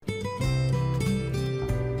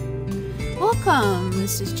Welcome,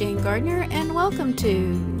 this is Jane Gardner, and welcome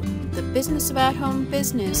to the Business of At Home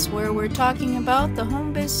Business, where we're talking about the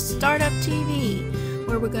Home Biz Startup TV,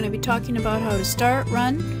 where we're going to be talking about how to start,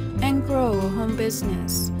 run, and grow a home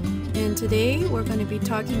business. And today we're going to be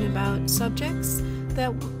talking about subjects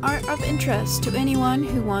that are of interest to anyone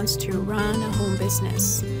who wants to run a home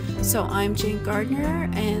business. So I'm Jane Gardner,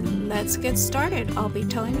 and let's get started. I'll be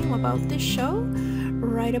telling you about this show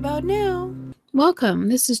right about now. Welcome,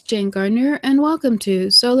 this is Jane Gardner, and welcome to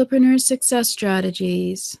Solopreneur Success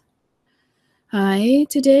Strategies. Hi,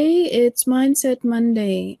 today it's Mindset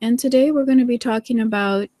Monday, and today we're going to be talking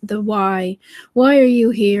about the why. Why are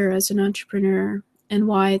you here as an entrepreneur, and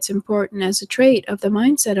why it's important as a trait of the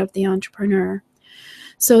mindset of the entrepreneur.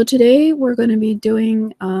 So today we're going to be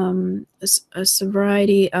doing a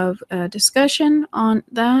variety of discussion on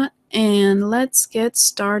that, and let's get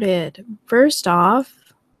started. First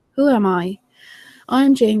off, who am I?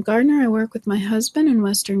 I'm Jane Gardner. I work with my husband in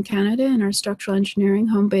Western Canada in our structural engineering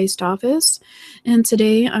home-based office. And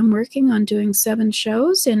today I'm working on doing 7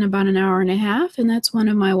 shows in about an hour and a half. And that's one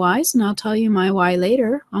of my whys. And I'll tell you my why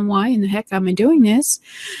later on why in the heck am I doing this.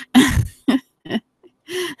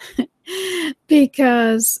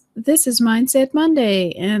 Because this is Mindset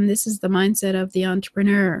Monday, and this is the mindset of the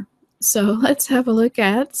entrepreneur. So let's have a look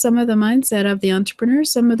at some of the mindset of the entrepreneur,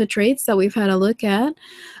 some of the traits that we've had a look at.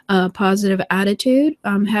 Positive attitude,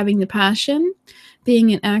 having the passion,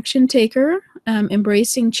 being an action taker,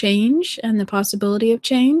 embracing change and the possibility of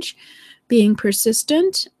change, being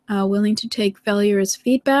persistent, willing to take failure as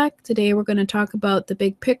feedback. Today we're going to talk about the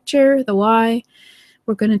big picture, the why.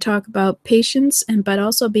 We're going to talk about patience, but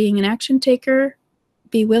also being an action taker,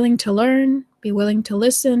 be willing to learn, be willing to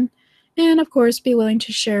listen, and of course, be willing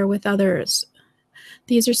to share with others.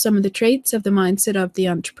 These are some of the traits of the mindset of the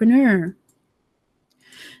entrepreneur.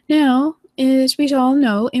 Now, as we all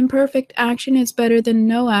know, imperfect action is better than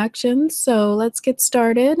no action. So let's get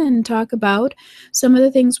started and talk about some of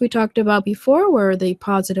the things we talked about before were the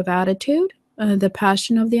positive attitude, the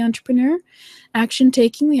passion of the entrepreneur, action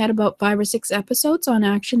taking. We had about 5 or 6 episodes on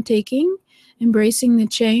action taking, embracing the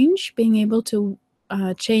change, being able to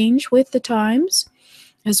change with the times,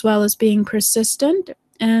 as well as being persistent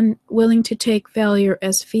and willing to take failure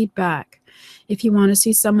as feedback. If you want to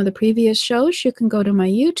see some of the previous shows, you can go to my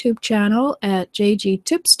YouTube channel at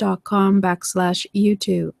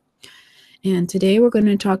jgtips.com/YouTube. And today we're going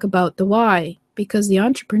to talk about the why, because the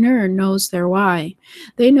entrepreneur knows their why.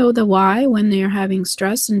 They know the why when they're having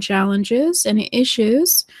stress and challenges and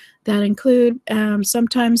issues that include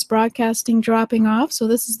sometimes broadcasting dropping off. So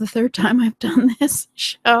this is the 3rd time I've done this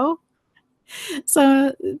show.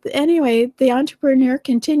 So anyway, the entrepreneur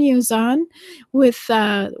continues on with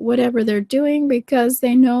whatever they're doing because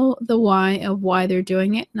they know the why of why they're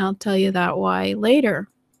doing it, and I'll tell you that why later.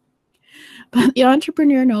 But the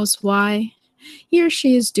entrepreneur knows why he or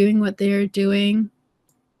she is doing what they're doing.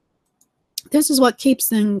 This is what keeps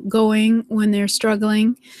them going when they're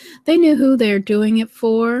struggling. They know who they're doing it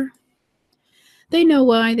for. They know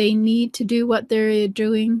why they need to do what they're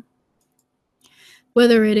doing.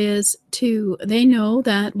 They know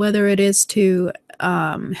that whether it is to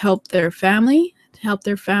help their family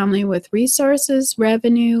with resources,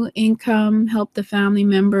 revenue, income, help the family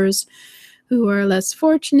members who are less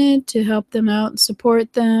fortunate, to help them out and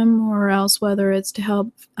support them, or else whether it's to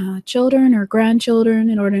help children or grandchildren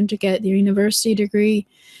in order to get their university degree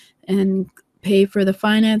and pay for the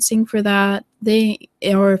financing for that,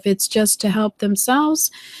 or if it's just to help themselves.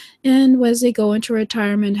 And as they go into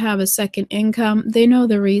retirement, have a second income, they know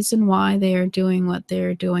the reason why they are doing what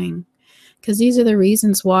they're doing. Because these are the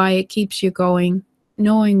reasons why it keeps you going,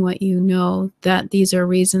 knowing what you know, that these are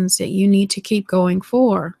reasons that you need to keep going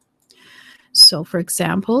for. So for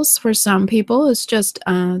examples, for some people, it's just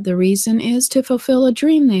the reason is to fulfill a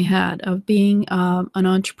dream they had of being an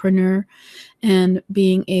entrepreneur and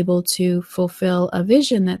being able to fulfill a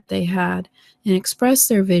vision that they had and express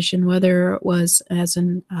their vision, whether it was as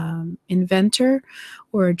an inventor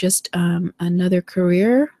or just another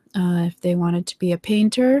career, if they wanted to be a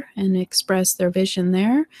painter and express their vision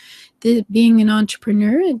there. Being an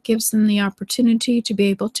entrepreneur, it gives them the opportunity to be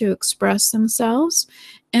able to express themselves,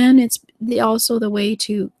 and it's also the way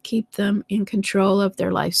to keep them in control of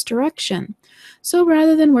their life's direction. So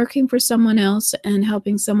rather than working for someone else and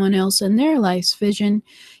helping someone else in their life's vision,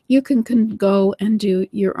 you can go and do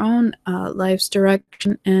your own life's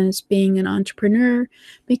direction as being an entrepreneur,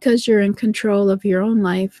 because you're in control of your own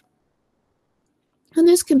life. And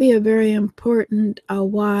this can be a very important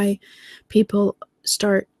why people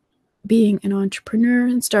start being an entrepreneur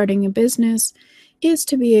and starting a business, is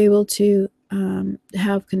to be able to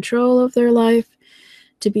have control of their life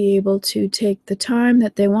to be able to take the time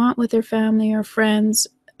that they want with their family or friends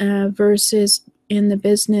versus in the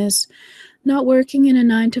business, not working in a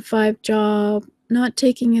 9 to 5 job, not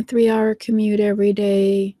taking a 3-hour commute every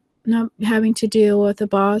day, not having to deal with a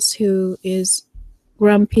boss who is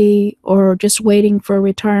grumpy or just waiting for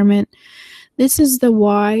retirement. This is the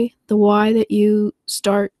why that you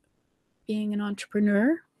start being an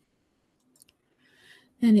entrepreneur.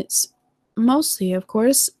 And it's mostly, of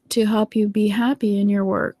course, to help you be happy in your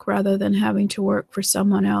work rather than having to work for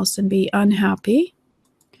someone else and be unhappy.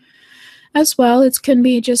 As well, it can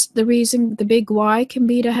be just the reason, the big why can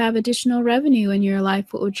be to have additional revenue in your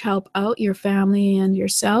life, which help out your family and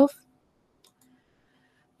yourself.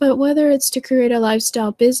 But whether it's to create a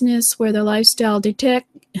lifestyle business where the lifestyle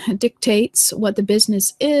dictates what the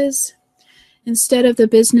business is, instead of the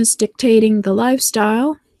business dictating the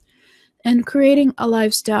lifestyle, and creating a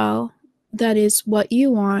lifestyle that is what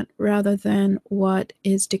you want rather than what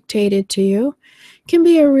is dictated to you, can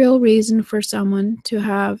be a real reason for someone to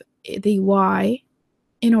have the why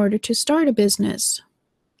in order to start a business.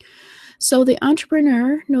 So the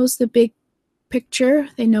entrepreneur knows the big picture,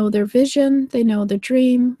 they know their vision, they know their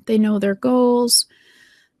dream, they know their goals,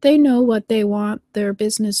 they know what they want their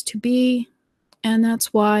business to be, and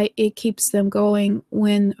that's why it keeps them going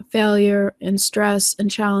when failure and stress and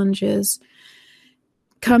challenges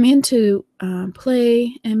come into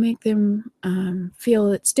play and make them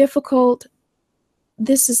feel it's difficult.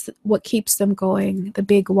 This is what keeps them going, the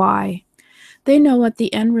big why. They know what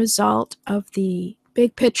the end result of the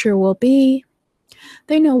big picture will be.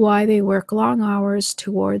 They know why they work long hours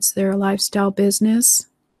towards their lifestyle business.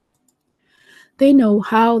 They know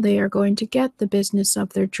how they are going to get the business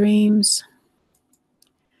of their dreams.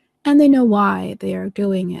 And they know why they are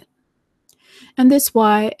doing it. And this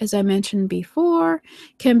why, as I mentioned before,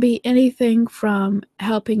 can be anything from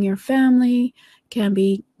helping your family, can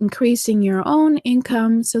be increasing your own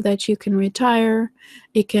income so that you can retire.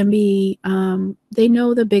 It can be, they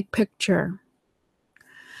know the big picture.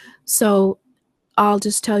 So I'll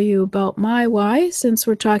just tell you about my why since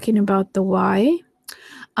we're talking about the why.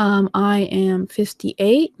 I am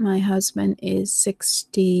 58. My husband is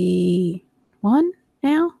 61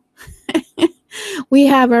 now. We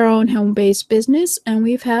have our own home-based business, and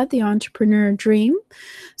we've had the entrepreneur dream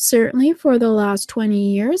certainly for the last 20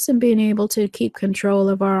 years, and being able to keep control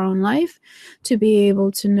of our own life, to be able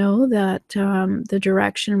to know that the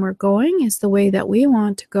direction we're going is the way that we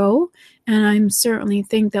want to go. And I certainly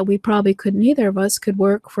think that we probably could, neither of us could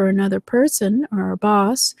work for another person or a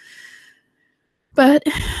boss. But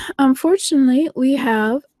unfortunately, we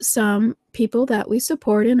have some people that we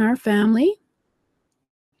support in our family,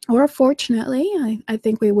 or fortunately, I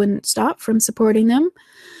think we wouldn't stop from supporting them.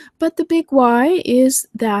 But the big why is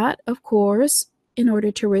that, of course, in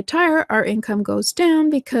order to retire, our income goes down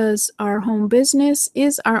because our home business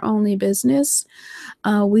is our only business.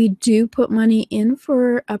 We do put money in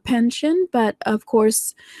for a pension, but of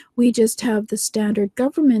course, we just have the standard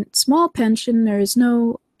government small pension. There is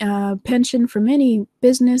no pension for many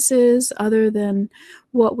businesses other than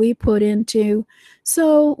what we put into.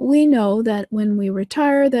 So we know that when we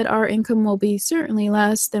retire, that our income will be certainly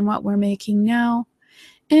less than what we're making now.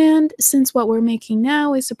 And since what we're making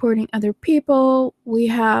now is supporting other people, we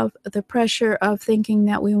have the pressure of thinking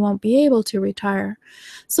that we won't be able to retire.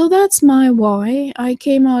 So that's my why. I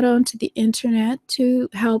came out onto the internet to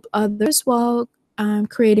help others while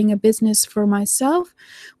creating a business for myself,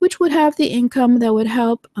 which would have the income that would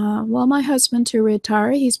help my husband to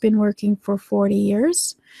retire. He's been working for 40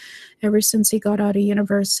 years, ever since he got out of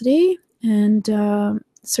university. And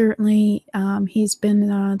certainly he's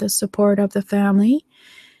been the support of the family.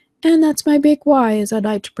 And that's my big why, is I'd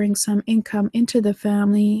like to bring some income into the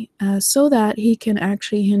family so that he can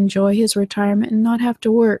actually enjoy his retirement and not have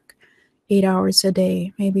to work 8 hours a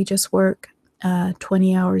day, maybe just work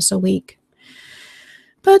 20 hours a week.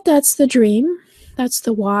 But that's the dream. That's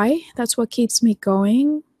the why. That's what keeps me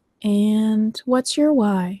going. And what's your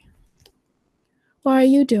why? Why are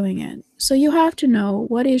you doing it? So you have to know,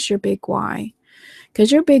 what is your big why?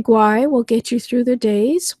 Because your big why will get you through the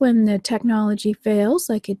days when the technology fails,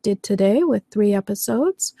 like it did today with 3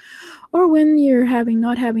 episodes, or when you're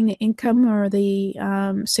not having the income or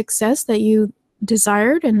the success that you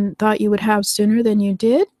desired and thought you would have sooner than you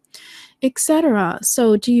did, etc.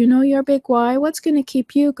 So do you know your big why? What's going to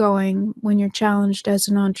keep you going when you're challenged as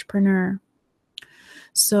an entrepreneur?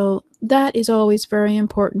 So that is always very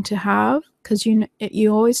important to have, because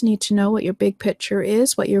you always need to know what your big picture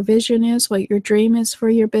is, what your vision is, what your dream is for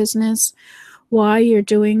your business, why you're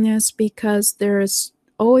doing this, because there's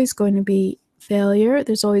always going to be failure,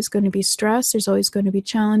 there's always going to be stress, there's always going to be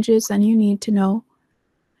challenges, and you need to know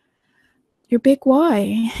your big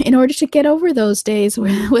why in order to get over those days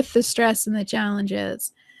with the stress and the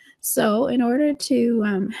challenges. So in order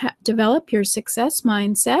to develop your success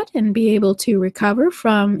mindset and be able to recover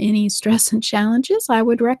from any stress and challenges, I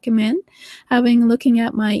would recommend looking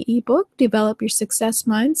at my ebook, Develop Your Success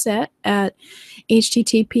Mindset, at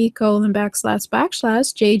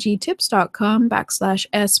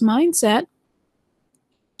http://jgtips.com/s-mindset,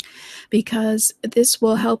 because this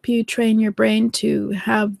will help you train your brain to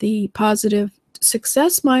have the positive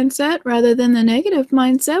success mindset rather than the negative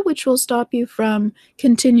mindset, which will stop you from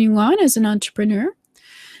continuing on as an entrepreneur.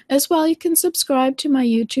 As well, you can subscribe to my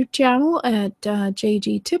YouTube channel at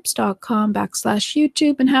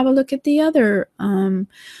jgtips.com/YouTube and have a look at the other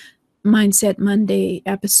Mindset Monday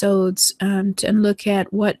episodes, and look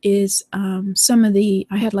at what is some of the,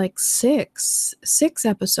 I had like six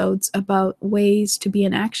episodes about ways to be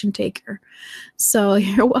an action taker. So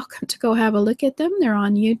you're welcome to go have a look at them. They're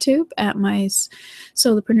on YouTube at my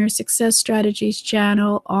Solopreneur Success Strategies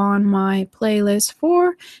channel on my playlist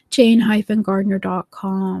for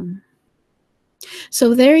jane-gardner.com.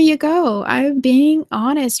 So there you go. I'm being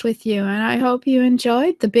honest with you, and I hope you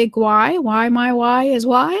enjoyed the big why. Why my why is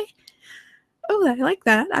why. Oh, I like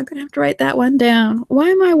that. I'm going to have to write that one down.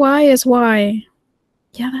 Why my why is why.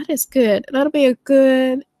 Yeah, that is good. That'll be a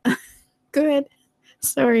good,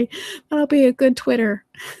 sorry. That'll be a good Twitter.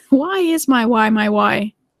 Why is my why my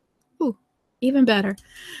why? Ooh, even better.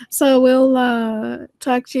 So we'll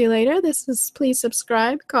talk to you later. Please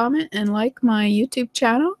subscribe, comment, and like my YouTube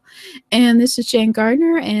channel. And this is Jane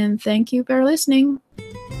Gardner, and thank you for listening.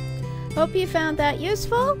 Hope you found that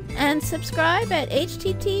useful, and subscribe at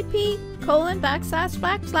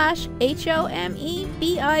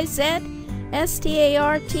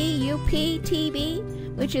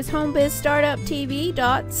http://homebizstartuptv, which is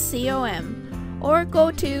homebizstartuptv.com, or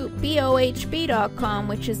go to bohb.com,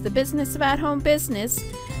 which is the business of at-home business,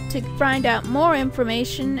 to find out more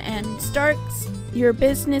information and start your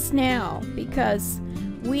business now, because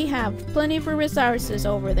we have plenty of resources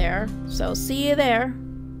over there. So see you there.